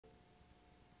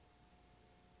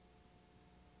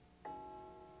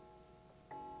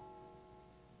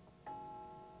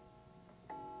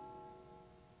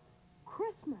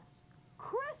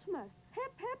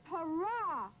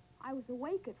I was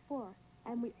awake at 4,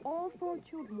 and we all 4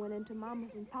 children went into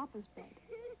Mama's and Papa's bed.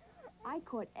 I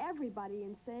caught everybody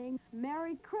in saying,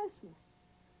 "Merry Christmas."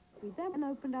 We then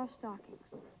opened our stockings.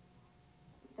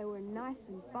 They were nice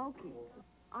and bulky.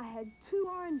 I had 2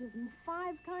 oranges and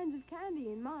 5 kinds of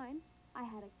candy in mine. I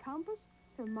had a compass,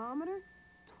 thermometer,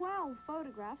 12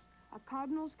 photographs, a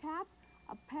cardinal's cap,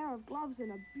 a pair of gloves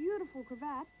and a beautiful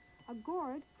cravat, a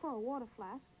gourd for a water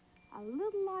flask, a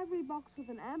little ivory box with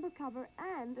an amber cover,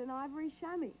 and an ivory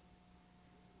chamois.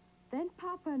 Then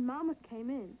Papa and Mama came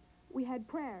in. We had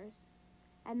prayers,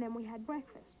 and then we had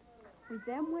breakfast. We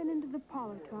then went into the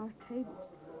parlor to our tables.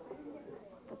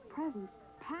 The presents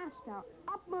passed our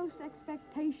utmost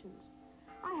expectations.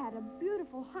 I had a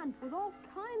beautiful hunt with all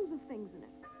kinds of things in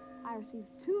it. I received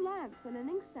 2 lamps and an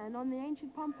inkstand on the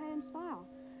ancient Pompeian style,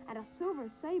 and a silver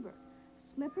saber,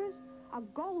 slippers, a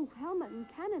gold helmet and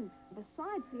cannon,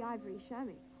 besides the ivory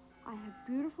chamois. I have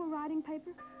beautiful writing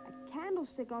paper, a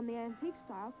candlestick on the antique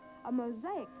style, a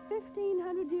mosaic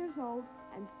 1,500 years old,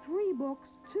 and 3 books,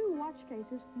 2 watch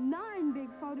cases, 9 big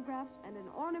photographs, and an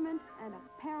ornament and a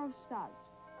pair of studs.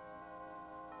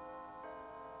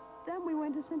 Then we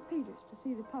went to St. Peter's to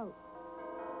see the Pope.